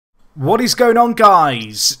What is going on,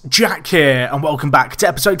 guys? Jack here, and welcome back to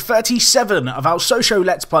episode 37 of our Sochaux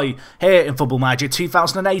Let's Play here in Football Manager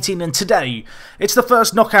 2018, and today it's the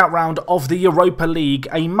first knockout round of the Europa League,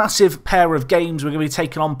 a massive pair of games. We're going to be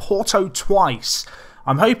taking on Porto twice.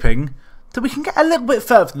 I'm hoping that we can get a little bit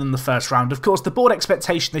further than the first round. Of course, the board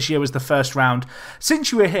expectation this year was the first round.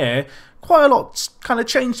 Since you were here, quite a lot's kind of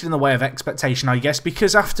changed in the way of expectation, I guess,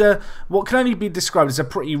 because after what can only be described as a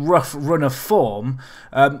pretty rough run of form,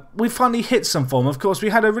 we finally hit some form. Of course,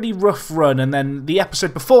 we had a really rough run, and then the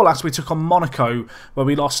episode before last we took on Monaco, where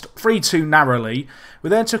we lost 3-2 narrowly.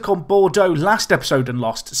 We then took on Bordeaux last episode and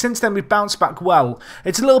lost. Since then, we've bounced back well.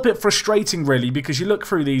 It's a little bit frustrating, really, because you look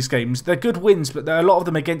through these games, they're good wins, but there are a lot of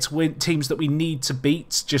them against teams that we need to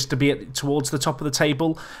beat just to be towards the top of the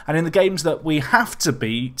table. And in the games that we have to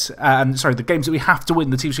beat, the games that we have to win,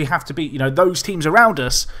 the teams we have to beat, you know, those teams around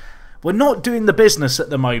us, we're not doing the business at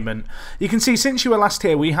the moment. You can see since you were last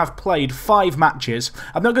here, we have played 5 matches.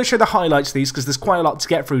 I'm not going to show the highlights of these because there's quite a lot to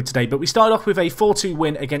get through today, but we started off with a 4-2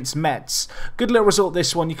 win against Metz. Good little result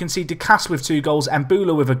this one. You can see De Casse with 2 goals and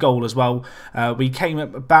Bula with a goal as well. We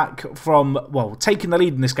came back from, well, taking the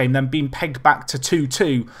lead in this game, then being pegged back to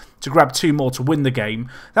 2-2 to grab 2 more to win the game.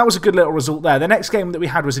 That was a good little result there. The next game that we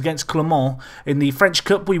had was against Clermont in the French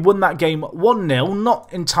Cup. We won that game 1-0,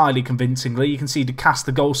 not entirely convincingly. You can see De Casse,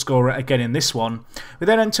 the goal scorer, again in this one. We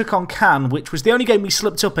then took on Cannes, which was the only game we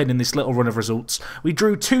slipped up in this little run of results. We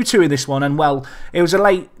drew 2-2 in this one, and well, it was a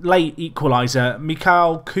late equaliser.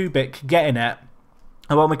 Mikhail Kubik getting it.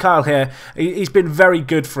 Well, Mikhail here, he's been very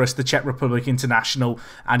good for us, the Czech Republic international,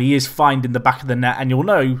 and he is finding the back of the net. And you'll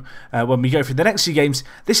know when we go through the next few games,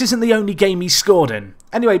 this isn't the only game he's scored in.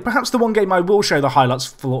 Anyway, perhaps the one game I will show the highlights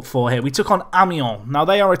for here, we took on Amiens. Now,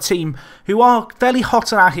 they are a team who are fairly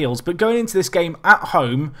hot on our heels, but going into this game at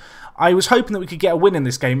home, I was hoping that we could get a win in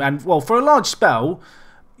this game. And, well, for a large spell,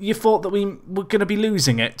 you thought that we were going to be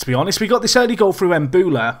losing it, to be honest. We got this early goal through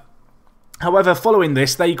Mbula. However, following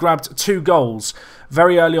this, they grabbed 2 goals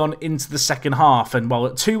very early on into the second half. And, well,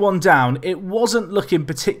 at 2-1 down, it wasn't looking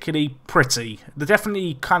particularly pretty. There are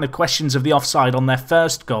definitely kind of questions of the offside on their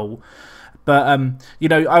first goal. But, you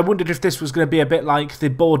know, I wondered if this was going to be a bit like the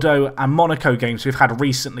Bordeaux and Monaco games we've had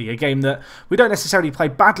recently. A game that we don't necessarily play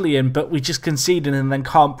badly in, but we just concede in and then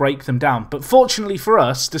can't break them down. But fortunately for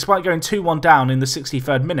us, despite going 2-1 down in the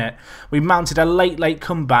 63rd minute, we mounted a late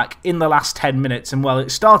comeback in the last 10 minutes. And, well, it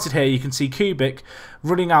started here. You can see Kubik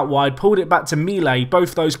running out wide, pulled it back to Millet.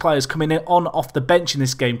 Both those players coming in off the bench in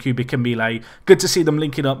this game, Kubik and Millet. Good to see them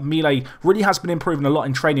linking up. Millet really has been improving a lot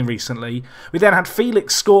in training recently. We then had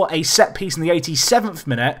Felix score a set piece in the 87th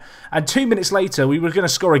minute, and 2 minutes later we were going to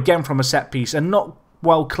score again from a set piece, and not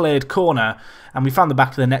well cleared corner, and we found the back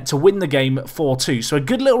of the net to win the game 4-2. So a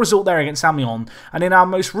good little result there against Amiens. And in our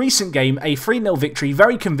most recent game, a 3-0 victory,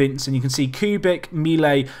 very convincing. You can see Kubik,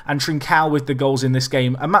 Millet and Trincao with the goals in this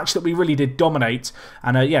game. A match that we really did dominate,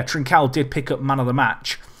 and yeah, Trincao did pick up man of the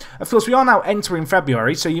match. Of course, we are now entering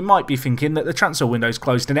February, so you might be thinking that the transfer window's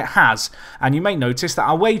closed, and it has. And you may notice that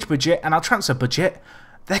our wage budget and our transfer budget,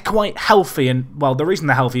 they're quite healthy. And, well, the reason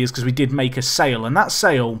they're healthy is because we did make a sale, and that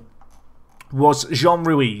sale was Jean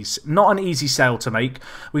Ruiz. Not an easy sale to make.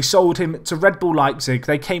 We sold him to Red Bull Leipzig.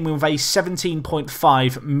 They came with a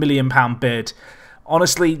 £17.5 million bid.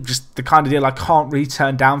 Honestly, just the kind of deal I can't really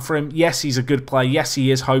turn down for him. Yes, he's a good player. Yes,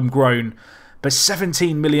 he is homegrown. But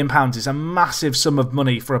 £17 million is a massive sum of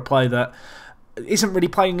money for a player that isn't really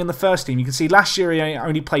playing in the first team. You can see last year he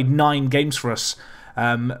only played 9 games for us.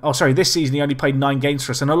 This season he only played 9 games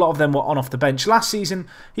for us, and a lot of them were on off the bench. Last season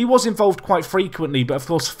he was involved quite frequently, but of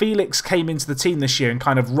course Felix came into the team this year and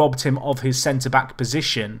kind of robbed him of his centre-back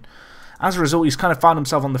position. As a result, he's kind of found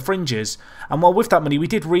himself on the fringes. And while with that money, we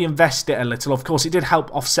did reinvest it a little. Of course, it did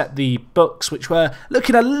help offset the books, which were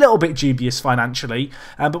looking a little bit dubious financially.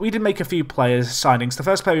 But we did make a few players signings. The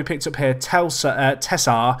first player we picked up here,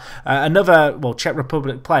 Tessar, another, well, Czech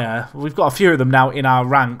Republic player. We've got a few of them now in our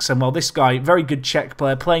ranks. And, well, this guy, very good Czech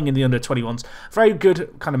player, playing in the under-21s. Very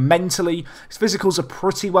good kind of mentally. His physicals are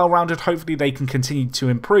pretty well-rounded. Hopefully they can continue to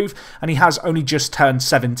improve. And he has only just turned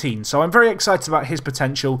 17. So I'm very excited about his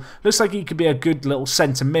potential. Looks like he could be a good little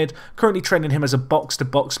centre mid. Currently training him as a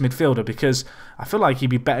box-to-box midfielder, because I feel like he'd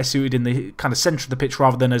be better suited in the kind of centre of the pitch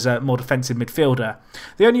rather than as a more defensive midfielder.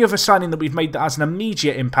 The only other signing that we've made that has an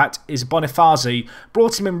immediate impact is Bonifazi.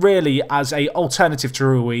 Brought him in really as an alternative to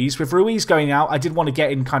Ruiz. With Ruiz going out, I did want to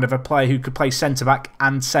get in kind of a player who could play centre-back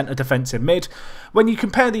and centre defensive mid. When you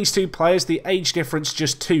compare these two players, the age difference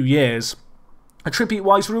just 2 years.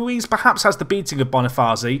 Attribute-wise, Ruiz perhaps has the beating of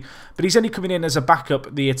Bonifazi, but he's only coming in as a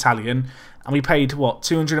backup, the Italian, and we paid, what,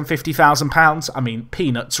 £250,000? I mean,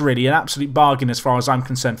 peanuts, really. An absolute bargain as far as I'm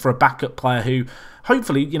concerned for a backup player who,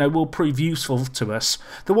 hopefully, you know, will prove useful to us.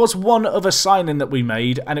 There was one other signing that we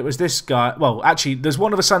made, and it was this guy. Well, actually, there's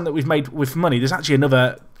one other signing that we've made with money. There's actually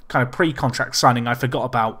another kind of pre-contract signing I forgot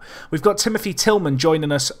about. We've got Timothy Tillman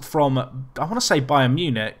joining us from, I want to say Bayern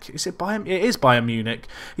Munich. Is it Bayern? It is Bayern Munich.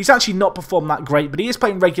 He's actually not performed that great, but he is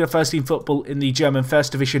playing regular first-team football in the German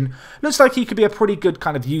First Division. Looks like he could be a pretty good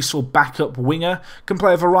kind of useful backup winger. Can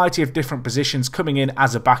play a variety of different positions, coming in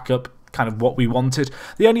as a backup, kind of what we wanted.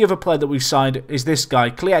 The only other player that we've signed is this guy,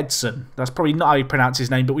 Kliedson. That's probably not how you pronounce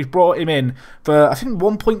his name, but we've brought him in for, I think,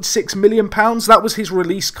 £1.6 million. That was his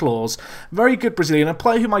release clause. Very good Brazilian, a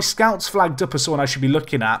player who my scouts flagged up as someone I should be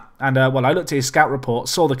looking at. And, well, I looked at his scout report,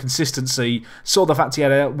 saw the consistency, saw the fact he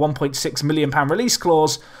had a £1.6 million release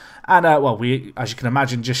clause. And, well, we, as you can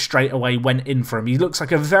imagine, just straight away went in for him. He looks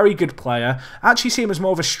like a very good player. I actually see him as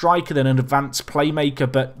more of a striker than an advanced playmaker,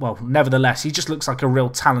 but, well, nevertheless, he just looks like a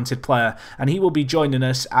real talented player. And he will be joining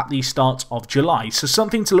us at the start of July. So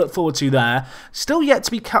something to look forward to there. Still yet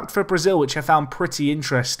to be capped for Brazil, which I found pretty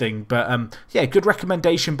interesting. But, yeah, good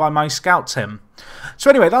recommendation by my scouts, him.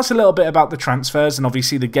 So anyway, that's a little bit about the transfers and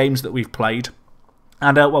obviously the games that we've played.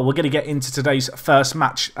 And, well, we're going to get into today's first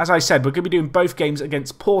match. As I said, we're going to be doing both games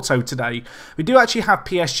against Porto today. We do actually have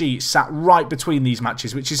PSG sat right between these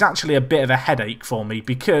matches, which is actually a bit of a headache for me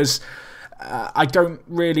because I don't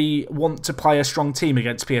really want to play a strong team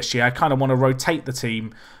against PSG. I kind of want to rotate the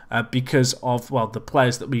team because of, well, the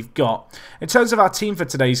players that we've got. In terms of our team for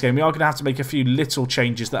today's game, we are going to have to make a few little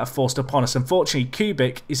changes that are forced upon us. Unfortunately,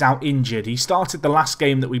 Kubik is out injured. He started the last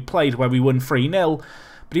game that we played where we won 3-0.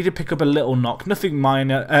 But he did pick up a little knock, nothing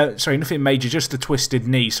minor, nothing major, just a twisted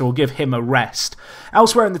knee, so we'll give him a rest.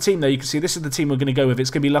 Elsewhere in the team, though, you can see this is the team we're going to go with. It's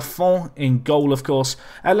going to be Lafont in goal, of course.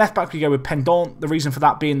 At left back, we go with Pendant, the reason for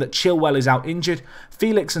that being that Chilwell is out injured.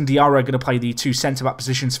 Felix and Diarra are going to play the two centre-back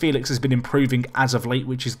positions. Felix has been improving as of late,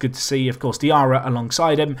 which is good to see. Of course, Diarra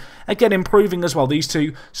alongside him, again improving as well. These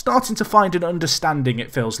two starting to find an understanding,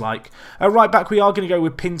 it feels like. At right back, we are going to go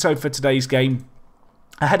with Pinto for today's game.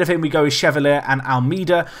 Ahead of him, we go with Chevalier and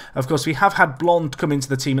Almeida. Of course, we have had Blonde come into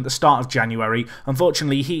the team at the start of January.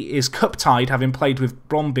 Unfortunately, he is cup-tied, having played with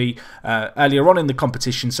Bromby earlier on in the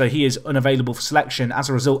competition, so he is unavailable for selection. As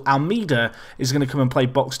a result, Almeida is going to come and play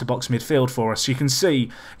box-to-box midfield for us. You can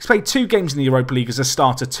see he's played 2 games in the Europa League as a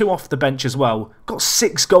starter, 2 off the bench as well. Got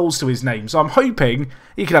 6 goals to his name, so I'm hoping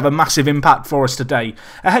he could have a massive impact for us today.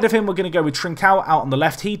 Ahead of him, we're going to go with Trincao out on the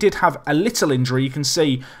left. He did have a little injury. You can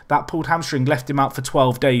see that pulled hamstring left him out for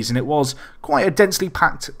 12 days, and it was quite a densely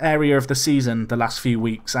packed area of the season the last few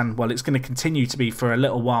weeks, and well, it's going to continue to be for a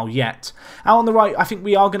little while yet. Out on the right, I think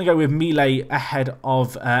we are going to go with Millet ahead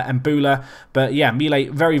of Mbula, but yeah,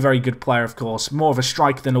 Millet, very, very good player, of course, more of a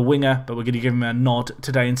striker than a winger, but we're going to give him a nod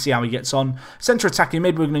today and see how he gets on. Centre attacking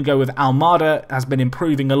mid, we're going to go with Almada, has been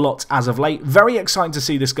improving a lot as of late. Very exciting to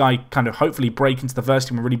see this guy kind of hopefully break into the first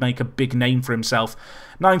team and really make a big name for himself.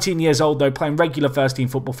 19 years old though, playing regular first team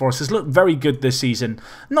football for us, has looked very good this season.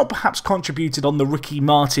 Not perhaps contributed on the Ricky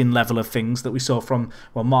Martin level of things that we saw from,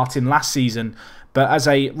 well, Martin last season, but as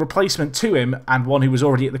a replacement to him and one who was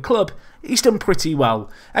already at the club, he's done pretty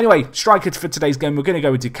well. Anyway, striker for today's game, we're going to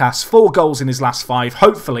go with Ducasse. 4 goals in his last 5.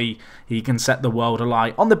 Hopefully, he can set the world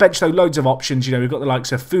alight. On the bench though, loads of options. You know, we've got the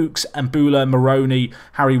likes of Fuchs, Mbula, Moroni,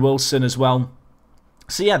 Harry Wilson as well.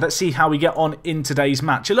 So yeah, let's see how we get on in today's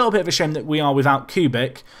match. A little bit of a shame that we are without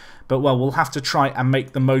Kubik, but well, we'll have to try and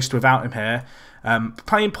make the most without him here.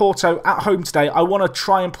 Playing Porto at home today, I want to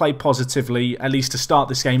try and play positively, at least to start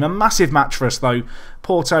this game. A massive match for us though.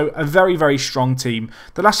 Porto, a very, very strong team.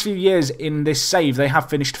 The last few years in this save, they have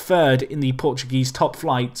finished 3rd in the Portuguese top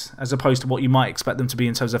flight, as opposed to what you might expect them to be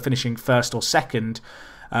in terms of finishing 1st or 2nd.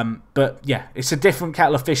 But yeah, it's a different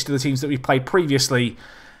kettle of fish to the teams that we've played previously.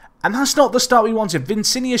 And that's not the start we wanted.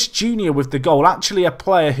 Vincinius Jr. with the goal. Actually a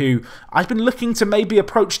player who I've been looking to maybe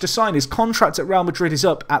approach to sign. His contract at Real Madrid is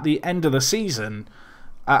up at the end of the season.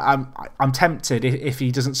 I'm tempted if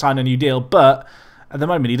he doesn't sign a new deal. But at the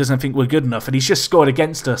moment he doesn't think we're good enough. And he's just scored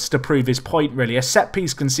against us to prove his point really. A set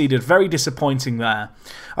piece conceded. Very disappointing there.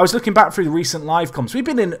 I was looking back through the recent live comms. We've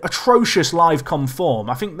been in atrocious live com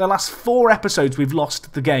form. I think the last 4 episodes we've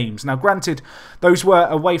lost the games. Now granted, those were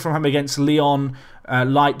away from home against Lyon,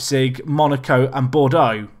 Leipzig, Monaco and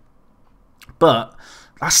Bordeaux. But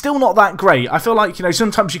That's still not that great. I feel like, you know,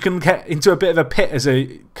 sometimes you can get into a bit of a pit as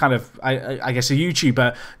a kind of, I guess, a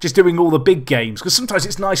YouTuber just doing all the big games. Because sometimes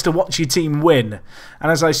it's nice to watch your team win.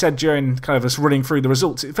 And as I said during kind of us running through the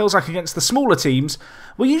results, it feels like against the smaller teams,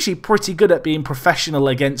 we're usually pretty good at being professional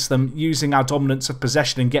against them, using our dominance of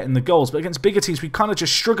possession and getting the goals. But against bigger teams, we kind of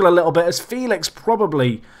just struggle a little bit, as Felix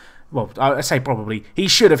probably... Well, I say probably. He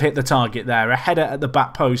should have hit the target there. A header at the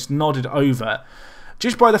back post, nodded over.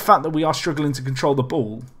 Just by the fact that we are struggling to control the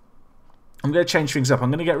ball, I'm going to change things up. I'm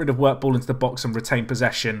going to get rid of work ball into the box and retain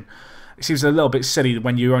possession. It seems a little bit silly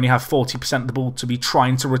when you only have 40% of the ball to be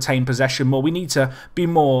trying to retain possession more. We need to be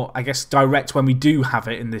more, I guess, direct when we do have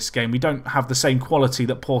it in this game. We don't have the same quality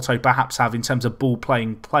that Porto perhaps have in terms of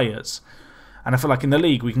ball-playing players. And I feel like in the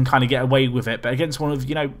league we can kind of get away with it. But against one of,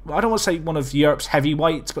 you know, I don't want to say one of Europe's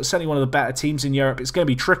heavyweights, but certainly one of the better teams in Europe, it's going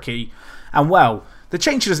to be tricky. And well, the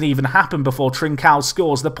change doesn't even happen before Trincão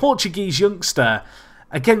scores. The Portuguese youngster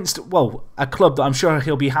against, well, a club that I'm sure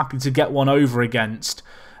he'll be happy to get one over against.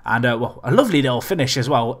 And, well, a lovely little finish as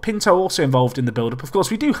well. Pinto also involved in the build-up. Of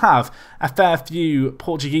course, we do have a fair few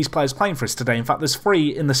Portuguese players playing for us today. In fact, there's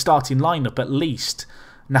 3 in the starting lineup at least,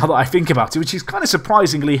 now that I think about it, which is kind of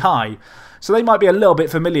surprisingly high. So they might be a little bit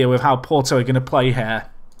familiar with how Porto are going to play here.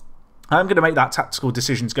 I'm going to make that tactical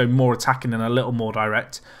decision to go more attacking and a little more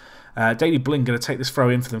direct. Daley Blind going to take this throw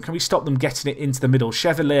in for them. Can we stop them getting it into the middle?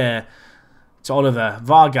 Chevalier to Oliver.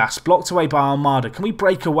 Vargas blocked away by Almada. Can we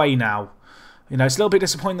break away now? You know, it's a little bit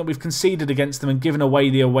disappointing that we've conceded against them and given away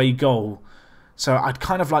the away goal. So I'd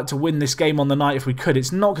kind of like to win this game on the night if we could.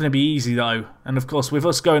 It's not going to be easy though. And of course, with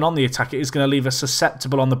us going on the attack, it is going to leave us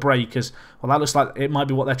susceptible on the break. As well, that looks like it might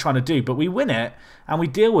be what they're trying to do. But we win it and we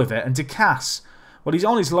deal with it. And Decas, well, he's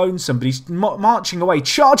on his lonesome, but he's marching away,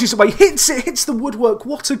 charges away, hits it, hits the woodwork.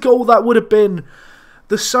 What a goal that would have been.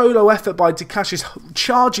 The solo effort by Decas is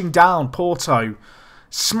charging down Porto,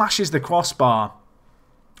 smashes the crossbar.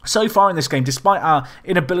 So far in this game, despite our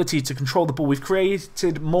inability to control the ball, we've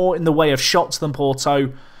created more in the way of shots than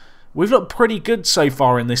Porto. We've looked pretty good so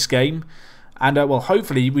far in this game. And, well,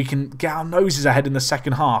 hopefully we can get our noses ahead in the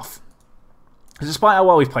second half. Despite how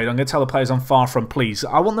well we've played, I'm going to tell the players I'm far from pleased.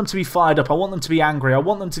 I want them to be fired up. I want them to be angry. I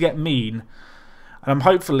want them to get mean. And I'm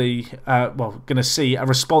hopefully, well, going to see a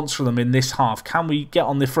response from them in this half. Can we get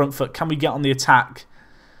on the front foot? Can we get on the attack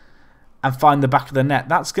and find the back of the net?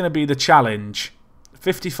 That's going to be the challenge.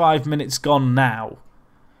 55 minutes gone now.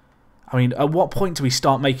 I mean, at what point do we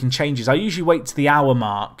start making changes? I usually wait to the hour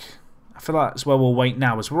mark. I feel like that's where we'll wait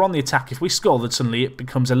now. As we're on the attack, if we score, then suddenly it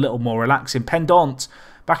becomes a little more relaxing. Pendant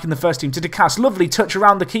back in the first team to Decas. Lovely touch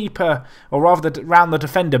around the keeper, or rather around the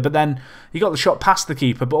defender, but then he got the shot past the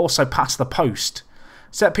keeper, but also past the post.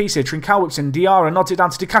 Set piece here, Trincão whips in, Diarra nods it down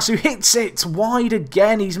to Decas, who hits it wide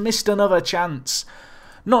again. He's missed another chance.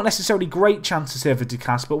 Not necessarily great chances here for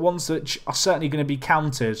Decas, but ones that are certainly going to be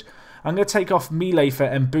counted. I'm going to take off Mile for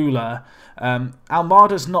Mbula.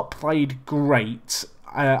 Almada's not played great.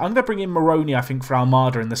 I'm going to bring in Moroni, I think, for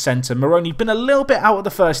Almada in the centre. Moroni been a little bit out of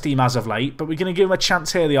the first team as of late, but we're going to give him a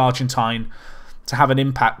chance here, the Argentine, to have an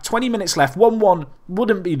impact. 20 minutes left. 1-1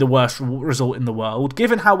 wouldn't be the worst result in the world.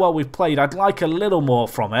 Given how well we've played, I'd like a little more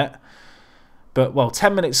from it. But, well,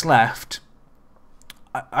 10 minutes left.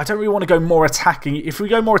 I don't really want to go more attacking. If we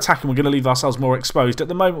go more attacking, we're going to leave ourselves more exposed. At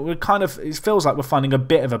the moment, we're kind of, it feels like we're finding a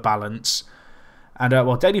bit of a balance. And,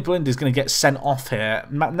 well, Daley Blind is going to get sent off here.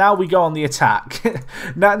 Now we go on the attack.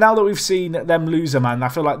 now that we've seen them lose a man, I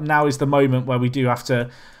feel like now is the moment where we do have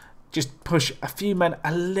to just push a few men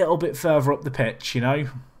a little bit further up the pitch, you know?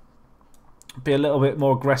 Be a little bit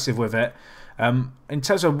more aggressive with it. In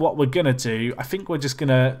terms of what we're going to do, I think we're just going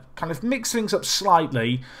to kind of mix things up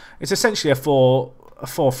slightly. It's essentially a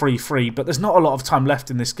 4-3-3, but there's not a lot of time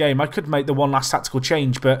left in this game. I could make the one last tactical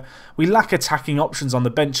change, but we lack attacking options on the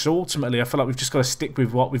bench, so ultimately I feel like we've just got to stick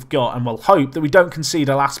with what we've got, and we'll hope that we don't concede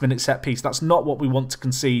a last-minute set-piece. That's not what we want to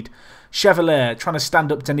concede. Chevalier trying to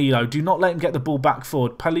stand up Danilo. Do not let him get the ball back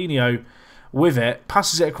forward. Paulinho with it,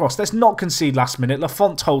 passes it across. Let's not concede last minute.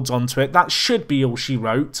 Lafont holds on to it. That should be all she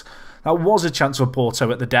wrote. That was a chance for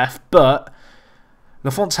Porto at the death, but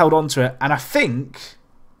Lafont's held on to it, and I think,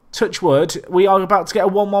 touch wood, we are about to get a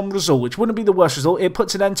 1-1 result, which wouldn't be the worst result. It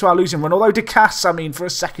puts an end to our losing run, although Decas, I mean, for a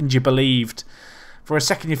second you believed. For a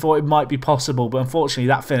second you thought it might be possible, but unfortunately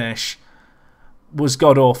that finish was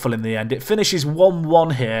god-awful in the end. It finishes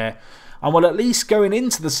 1-1 here, and well, at least going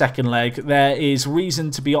into the second leg, there is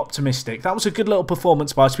reason to be optimistic. That was a good little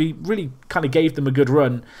performance by us. We really kind of gave them a good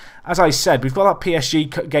run. As I said, we've got that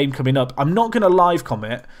PSG game coming up. I'm not going to live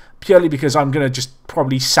comment, purely because I'm going to just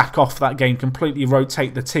probably sack off that game, completely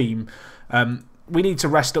rotate the team. we need to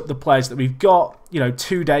rest up the players that we've got. You know,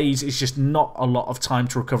 2 days is just not a lot of time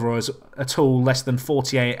to recover us at all, less than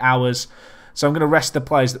 48 hours. So I'm going to rest the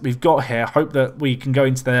players that we've got here, hope that we can go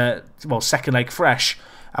into the, well, second leg fresh,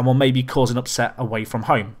 and we'll maybe cause an upset away from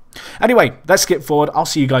home. Anyway, let's skip forward. I'll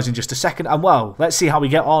see you guys in just a second, and well, let's see how we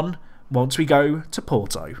get on once we go to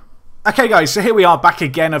Porto. Okay guys, so here we are back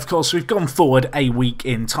again. Of course, we've gone forward a week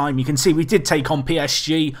in time. You can see we did take on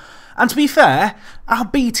PSG. And to be fair, our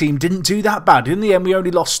B team didn't do that bad. In the end, we only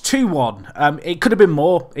lost 2-1. It could have been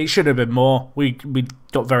more. It should have been more. We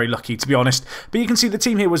got very lucky, to be honest. But you can see the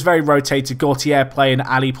team here was very rotated. Gautier playing,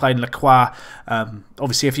 Ali playing, Lacroix.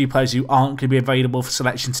 Obviously, a few players who aren't going to be available for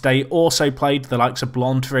selection today also played, the likes of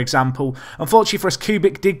Blonde, for example. Unfortunately for us,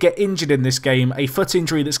 Kubik did get injured in this game. A foot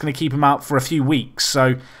injury that's going to keep him out for a few weeks.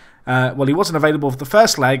 So, well, he wasn't available for the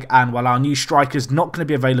first leg, and well, our new striker's not going to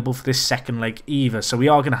be available for this second leg either, so we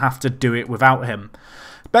are going to have to do it without him.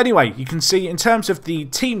 But anyway, you can see in terms of the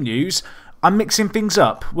team news, I'm mixing things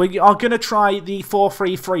up. We are going to try the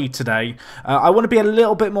 4-3-3 today. I want to be a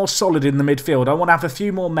little bit more solid in the midfield. I want to have a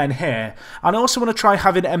few more men here. And I also want to try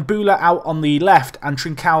having Mbula out on the left and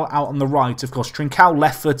Trincao out on the right. Of course, Trincao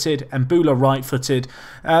left-footed, Mbula right-footed.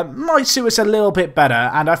 Might suit us a little bit better,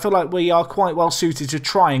 and I feel like we are quite well suited to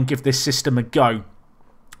try and give this system a go.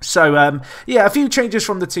 So, yeah, a few changes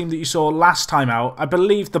from the team that you saw last time out. I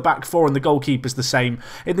believe the back four and the goalkeeper's the same.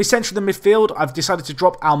 In the centre of the midfield, I've decided to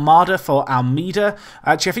drop Almada for Almeida.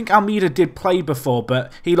 Actually, I think Almeida did play before,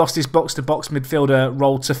 but he lost his box-to-box midfielder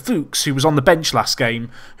role to Fuchs, who was on the bench last game,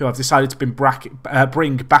 who I've decided to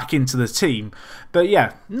bring back into the team. But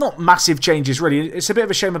yeah, not massive changes, really. It's a bit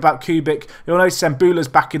of a shame about Kubik. You'll notice Mbula's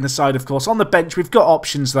back in the side, of course. On the bench, we've got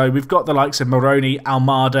options, though. We've got the likes of Moroni,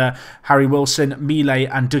 Almada, Harry Wilson, Millet,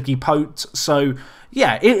 and Dougie Pote. So,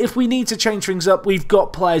 yeah, if we need to change things up, we've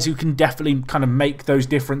got players who can definitely kind of make those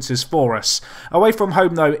differences for us. Away from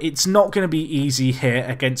home, though, it's not going to be easy here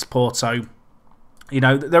against Porto. You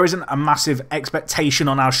know, there isn't a massive expectation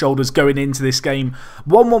on our shoulders going into this game.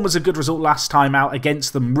 1-1 was a good result last time out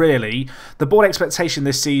against them, really. The board expectation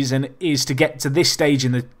this season is to get to this stage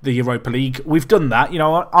in the Europa League. We've done that. You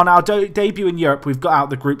know, on our debut in Europe, we've got out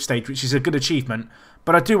the group stage, which is a good achievement.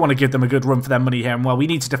 But I do want to give them a good run for their money here. And, well, we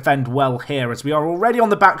need to defend well here as we are already on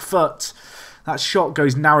the back foot. That shot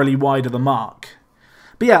goes narrowly wide of the mark.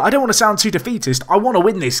 But, yeah, I don't want to sound too defeatist. I want to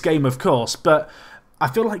win this game, of course, but I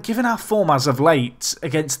feel like given our form as of late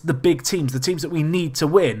against the big teams, the teams that we need to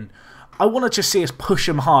win, I want to just see us push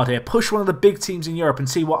them hard here. Push one of the big teams in Europe and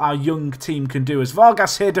see what our young team can do. As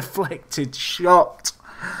Vargas here, deflected shot.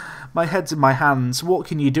 My head's in my hands. What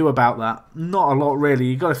can you do about that? Not a lot, really.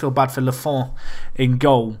 You've got to feel bad for Lafont in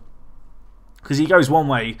goal, because he goes one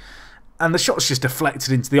way and the shot's just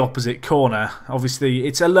deflected into the opposite corner. Obviously,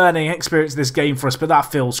 it's a learning experience, this game, for us, but that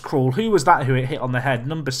feels cruel. Who was that who it hit on the head?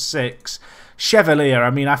 Number 6. Chevalier.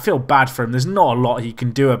 I mean, I feel bad for him. There's not a lot he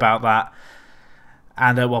can do about that.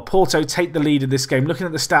 And, well, Porto take the lead in this game. Looking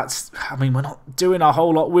at the stats, I mean, we're not doing a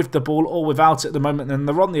whole lot with the ball or without it at the moment. And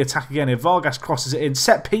they're on the attack again. If Vargas crosses it in,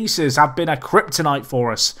 set pieces have been a kryptonite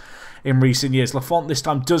for us in recent years. Lafont this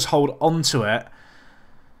time does hold on to it.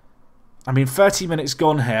 I mean, 30 minutes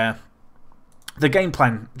gone here. The game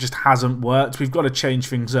plan just hasn't worked. We've got to change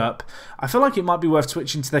things up. I feel like it might be worth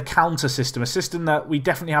switching to the counter system, a system that we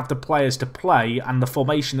definitely have the players to play, and the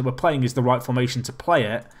formation that we're playing is the right formation to play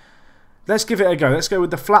it. Let's give it a go. Let's go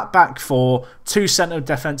with the flat back four, 2 centre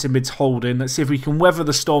defensive mids holding. Let's see if we can weather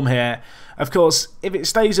the storm here. Of course, if it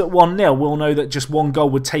stays at 1-0, we'll know that just one goal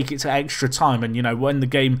would take it to extra time. And, you know, when the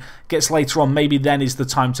game gets later on, maybe then is the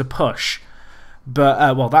time to push.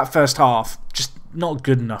 But, well, that first half, just not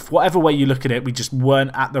good enough. Whatever way you look at it, we just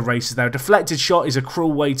weren't at the races there. A deflected shot is a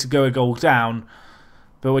cruel way to go a goal down.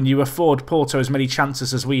 But when you afford Porto as many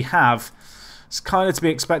chances as we have, it's kind of to be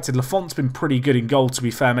expected. Lafont's been pretty good in goal, to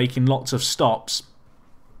be fair, making lots of stops.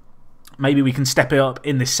 Maybe we can step it up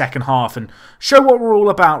in this second half and show what we're all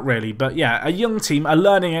about, really. But yeah, a young team, a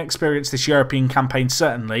learning experience this European campaign,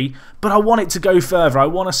 certainly. But I want it to go further. I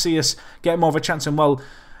want to see us get more of a chance. And, well,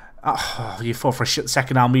 you thought for a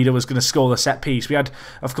second Almeida was going to score the set piece. We had,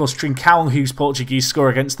 of course, Trincao, who's Portuguese, score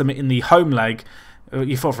against them in the home leg.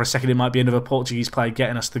 You thought for a second it might be another Portuguese player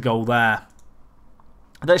getting us the goal there.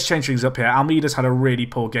 Let's change things up here. Almeida's had a really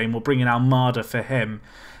poor game. We'll bring in Almada for him.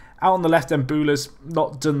 Out on the left, Mbula's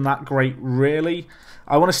not done that great, really.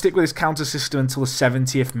 I want to stick with this counter system until the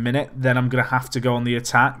 70th minute. Then I'm going to have to go on the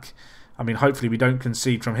attack. I mean, hopefully we don't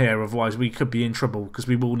concede from here. Otherwise, we could be in trouble because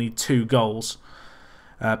we will need 2 goals.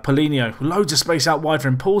 Paulinho, loads of space out wide for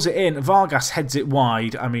him. Pulls it in. Vargas heads it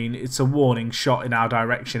wide. I mean, it's a warning shot in our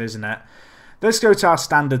direction, isn't it? Let's go to our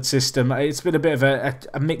standard system. It's been a bit of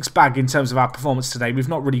a mixed bag in terms of our performance today. We've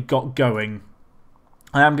not really got going.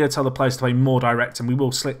 I am going to tell the players to play more direct, and we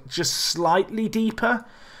will slip just slightly deeper.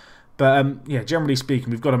 But yeah, generally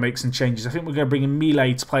speaking, we've got to make some changes. I think we're going to bring in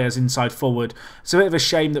Millet to play us inside forward. It's a bit of a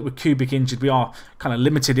shame that with Kubik injured, we are kind of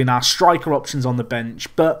limited in our striker options on the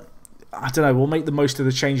bench. But I don't know, we'll make the most of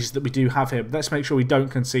the changes that we do have here. But let's make sure we don't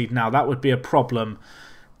concede now. That would be a problem.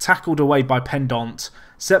 Tackled away by Pendant.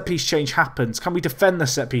 Set piece change happens. Can we defend the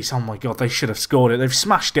set piece? Oh my god, they should have scored it. They've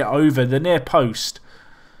smashed it over the near post.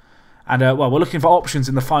 And well, we're looking for options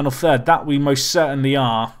in the final third. That we most certainly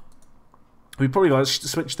are. We've probably got to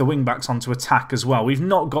switch the wing-backs onto attack as well. We've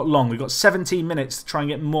not got long. We've got 17 minutes to try and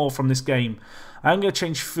get more from this game. I'm going to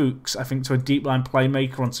change Fuchs, I think, to a deep line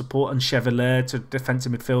playmaker on support and Chevalier to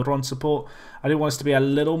defensive midfielder on support. I do want us to be a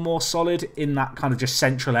little more solid in that kind of just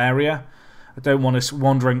central area. I don't want us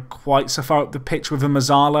wandering quite so far up the pitch with a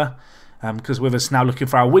Mazzala, because with us now looking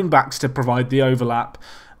for our wing-backs to provide the overlap,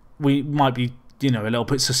 we might be, you know, a little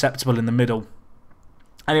bit susceptible in the middle.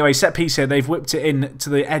 Anyway, set piece here. They've whipped it in to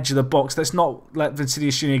the edge of the box. Let's not let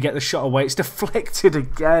Vinicius Junior get the shot away. It's deflected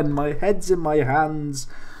again. My head's in my hands.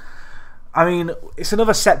 I mean, it's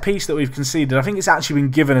another set piece that we've conceded. I think it's actually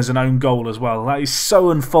been given as an own goal as well. That is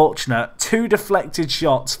so unfortunate. 2 deflected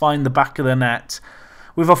shots find the back of the net.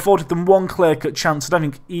 We've afforded them 1 clear-cut chance. I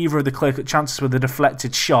don't think either of the clear-cut chances were the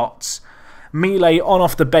deflected shots. Millet on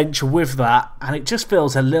off the bench with that, and it just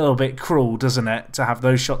feels a little bit cruel, doesn't it, to have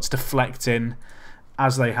those shots deflecting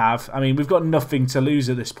as they have. I mean, we've got nothing to lose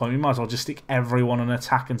at this point. We might as well just stick everyone on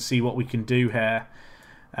attack and see what we can do here.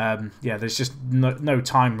 Yeah, there's just no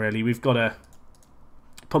time really. We've got to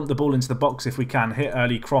pump the ball into the box if we can, hit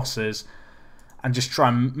early crosses, and just try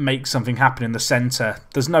and make something happen in the centre.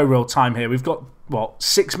 There's no real time here. We've got, what,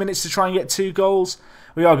 6 minutes to try and get 2 goals?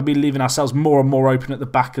 We are going to be leaving ourselves more and more open at the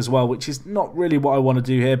back as well, which is not really what I want to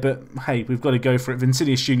do here, but hey, we've got to go for it.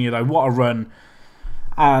 Vinicius Junior though, what a run.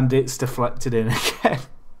 And it's deflected in again.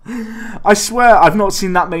 I swear I've not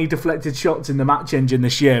seen that many deflected shots in the match engine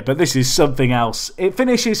this year, but this is something else. It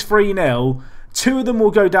finishes 3-0. 2 of them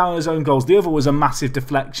will go down as own goals. The other was a massive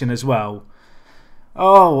deflection as well.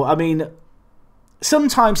 Oh, I mean,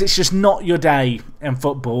 sometimes it's just not your day in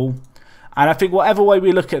football. And I think whatever way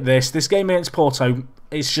we look at this game against Porto,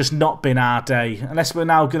 it's just not been our day. Unless we're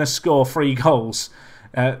now going to score 3 goals.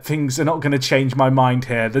 Things are not going to change my mind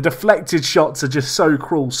here. The deflected shots are just so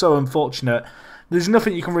cruel, so unfortunate. There's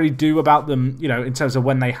nothing you can really do about them, you know, in terms of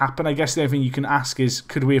when they happen. I guess the only thing you can ask is,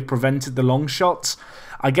 could we have prevented the long shots?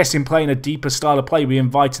 I guess in playing a deeper style of play, we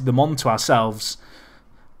invited them onto ourselves.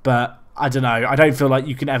 But I don't know. I don't feel like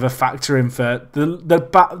you can ever factor in for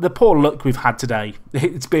the poor luck we've had today.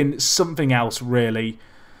 It's been something else, really.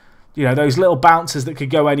 You know, those little bouncers that could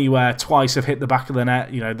go anywhere twice have hit the back of the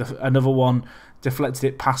net. You know, another one deflected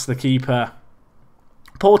it past the keeper.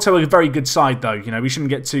 Porto are a very good side, though. You know, we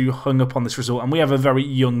shouldn't get too hung up on this result. And we have a very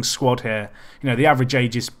young squad here. You know, the average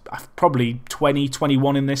age is probably 20,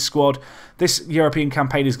 21 in this squad. This European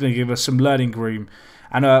campaign is going to give us some learning room.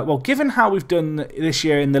 And, well, given how we've done this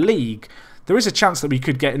year in the league, there is a chance that we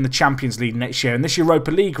could get in the Champions League next year. And this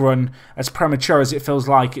Europa League run, as premature as it feels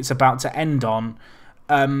like it's about to end on,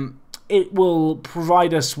 it will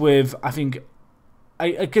provide us with, I think,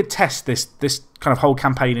 a good test this kind of whole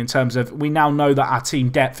campaign in terms of we now know that our team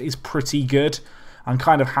depth is pretty good. I'm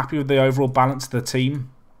kind of happy with the overall balance of the team.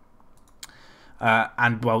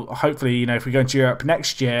 And, well, hopefully, you know, if we go into Europe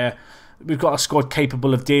next year, we've got a squad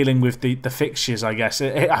capable of dealing with the fixtures, I guess.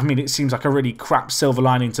 I mean, it seems like a really crap silver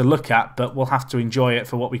lining to look at, but we'll have to enjoy it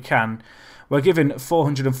for what we can. We're given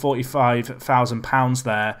 £445,000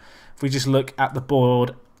 there. If we just look at the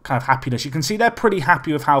board, kind of happiness, you can see they're pretty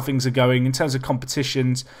happy with how things are going in terms of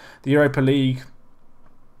competitions. The Europa League,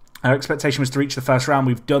 our expectation was to reach the first round.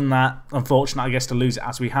 We've done that. Unfortunate, I guess, to lose it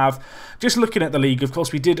as we have. Just looking at the league, of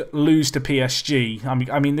course, we did lose to PSG.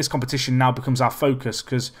 I mean, this competition now becomes our focus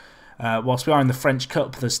because whilst we are in the French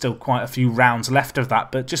Cup, there's still quite a few rounds left of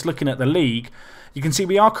that. But just looking at the league, you can see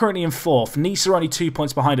we are currently in 4th. Nice are only 2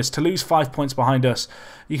 points behind us. Toulouse 5 points behind us.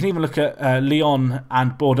 You can even look at Lyon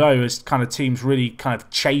and Bordeaux as kind of teams really kind of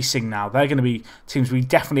chasing now. They're going to be teams we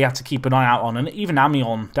definitely have to keep an eye out on. And even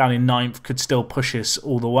Amiens down in 9th could still push us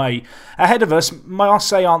all the way. Ahead of us,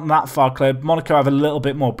 Marseille aren't that far clear. Monaco have a little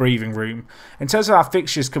bit more breathing room. In terms of our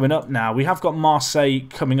fixtures coming up now, we have got Marseille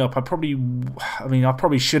coming up. I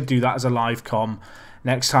probably should do that as a live com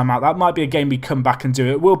next time out. That might be a game we come back and do.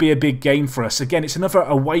 It will be a big game for us. Again, it's another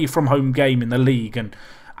away from home game in the league, and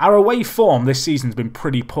our away form this season's been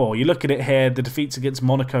pretty poor. You look at it here, the defeats against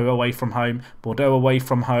Monaco away from home, Bordeaux away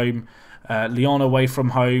from home, Lyon away from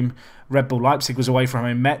home. Red Bull Leipzig was away from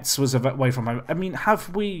home. Metz was away from home. I mean,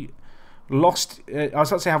 have we lost? I was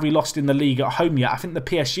about to say, have we lost in the league at home yet? I think the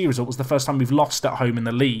PSG result was the first time we've lost at home in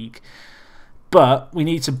the league. But we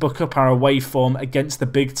need to book up our away form against the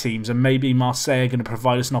big teams, and maybe Marseille are going to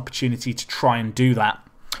provide us an opportunity to try and do that.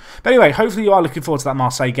 But anyway, hopefully you are looking forward to that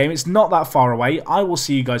Marseille game. It's not that far away. I will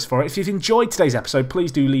see you guys for it. If you've enjoyed today's episode,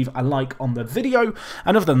 please do leave a like on the video.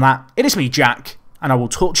 And other than that, it is me, Jack, and I will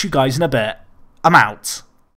talk to you guys in a bit. I'm out.